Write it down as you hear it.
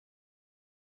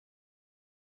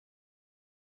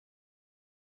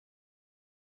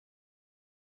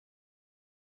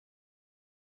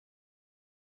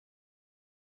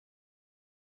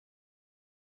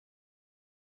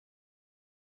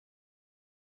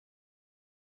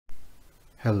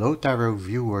Hello Tarot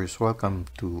viewers, welcome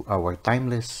to our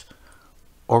timeless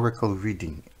oracle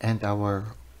reading, and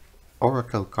our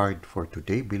oracle card for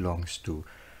today belongs to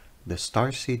the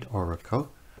Starseed Oracle,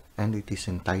 and it is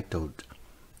entitled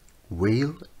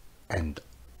Whale and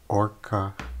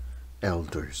Orca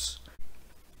Elders.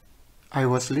 I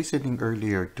was listening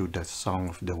earlier to the Song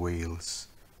of the Whales,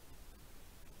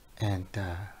 and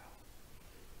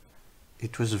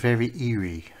it was very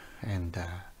eerie and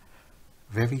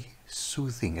very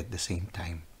soothing at the same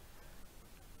time.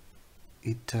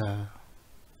 It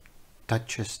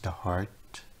touches the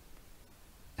heart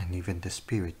and even the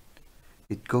spirit.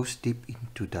 It goes deep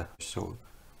into the soul,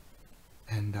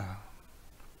 and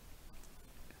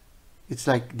it's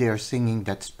like they are singing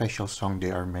that special song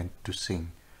they are meant to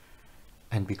sing.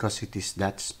 And because it is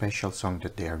that special song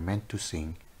that they are meant to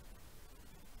sing,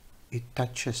 it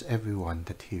touches everyone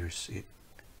that hears it.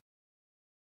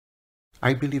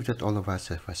 I believe that all of us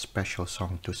have a special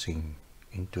song to sing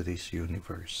into this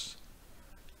universe.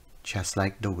 Just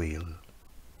like the whale,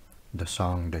 the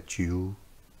song that you,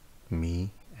 me,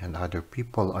 and other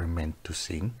people are meant to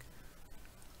sing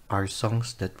are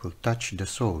songs that will touch the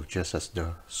soul, just as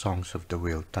the songs of the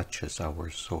whale touches our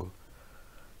soul.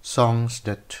 Songs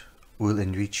that will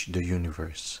enrich the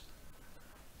universe.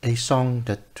 A song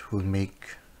that will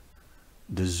make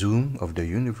the zoom of the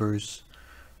universe,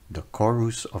 the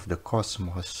chorus of the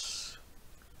cosmos,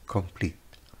 complete.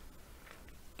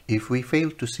 If we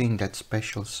fail to sing that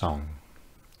special song,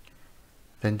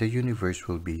 then the universe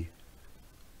will be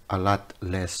a lot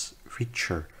less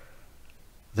richer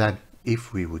than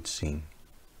if we would sing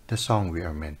the song we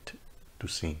are meant to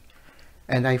sing.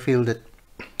 And I feel that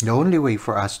the only way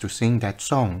for us to sing that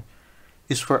song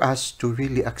is for us to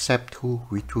really accept who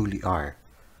we truly are,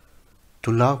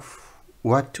 to love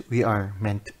what we are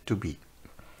meant to be,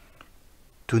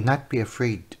 to not be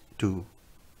afraid to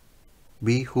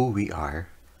be who we are,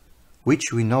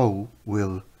 which we know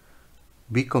will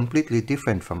be completely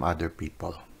different from other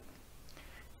people.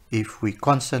 If we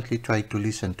constantly try to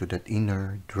listen to that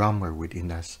inner drummer within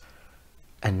us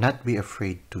and not be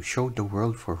afraid to show the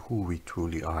world for who we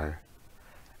truly are,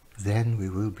 then we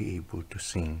will be able to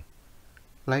sing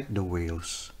like the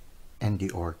whales and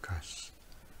the orcas.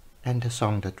 And the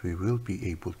song that we will be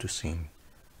able to sing,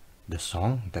 the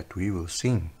song that we will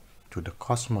sing to the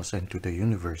cosmos and to the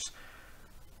universe,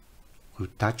 will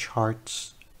touch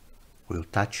hearts, will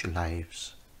touch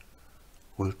lives,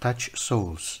 will touch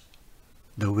souls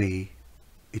the way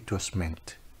it was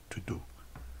meant to do.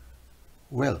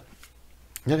 Well,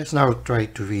 let us now try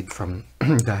to read from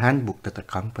the handbook that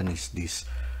accompanies this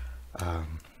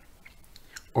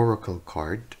oracle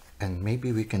card, and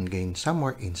maybe we can gain some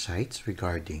more insights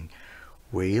regarding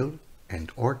whale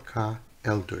and orca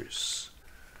elders.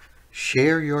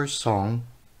 Share your song,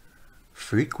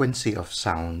 frequency of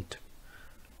sound,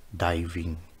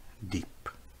 diving deep.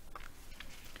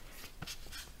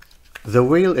 The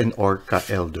whale and orca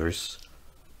elders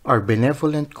are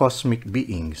benevolent cosmic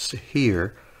beings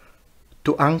here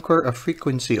to anchor a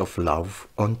frequency of love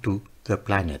onto the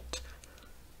planet,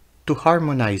 to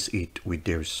harmonize it with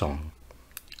their song.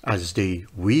 As they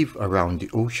weave around the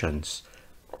oceans,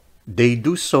 they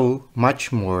do so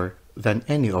much more than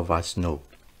any of us know.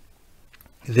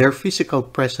 Their physical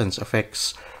presence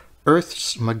affects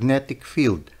Earth's magnetic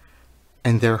field,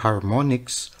 and their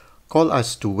harmonics call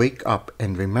us to wake up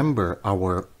and remember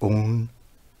our own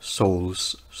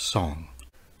soul's song.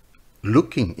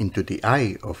 Looking into the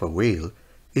eye of a whale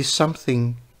is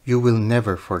something you will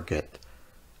never forget.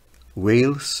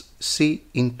 Whales see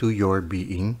into your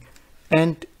being,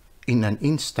 and in an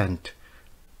instant,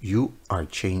 you are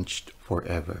changed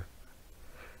forever.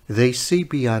 They see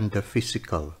beyond the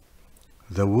physical,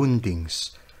 the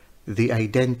woundings, the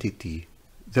identity,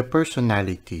 the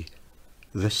personality,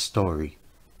 the story.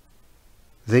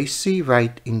 They see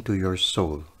right into your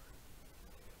soul.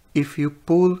 If you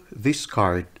pull this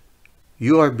card,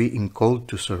 you are being called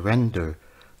to surrender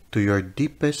to your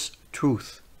deepest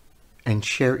truth and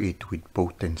share it with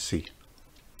potency,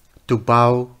 to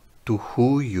bow to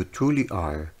who you truly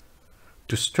are,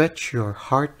 to stretch your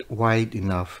heart wide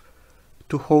enough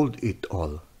to hold it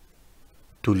all,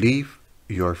 to leave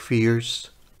your fears,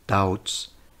 doubts,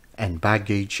 and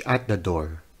baggage at the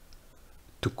door,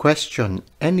 to question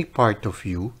any part of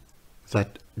you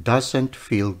that doesn't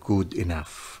feel good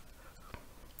enough.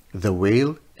 The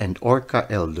whale and orca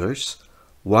elders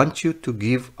want you to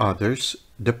give others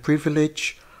the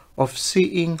privilege of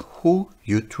seeing who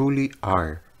you truly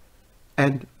are,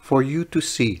 and for you to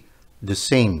see the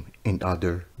same in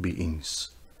other beings.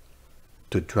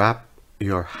 To drop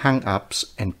your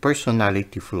hang-ups and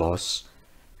personality flaws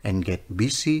and get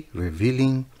busy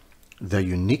revealing the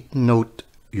unique note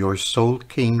your soul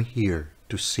came here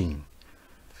to sing.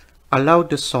 Allow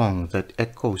the song that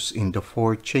echoes in the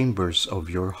four chambers of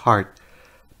your heart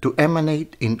to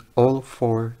emanate in all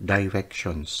four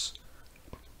directions.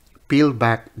 Peel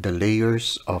back the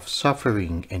layers of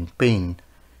suffering and pain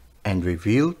and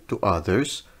reveal to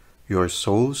others your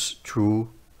soul's true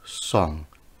song,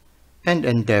 and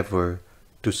endeavor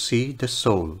to see the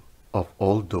soul of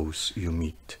all those you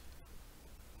meet.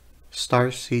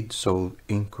 Starseed Soul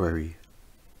Inquiry.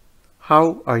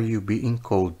 How are you being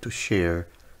called to share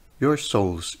your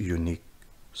soul's unique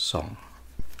song?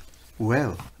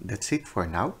 Well, that's it for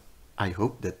now. I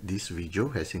hope that this video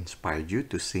has inspired you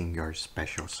to sing your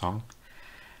special song.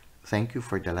 Thank you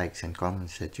for the likes and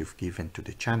comments that you've given to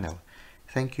the channel.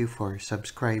 Thank you for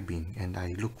subscribing, and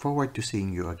I look forward to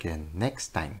seeing you again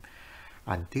next time.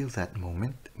 Until that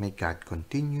moment, may God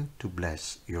continue to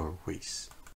bless your ways.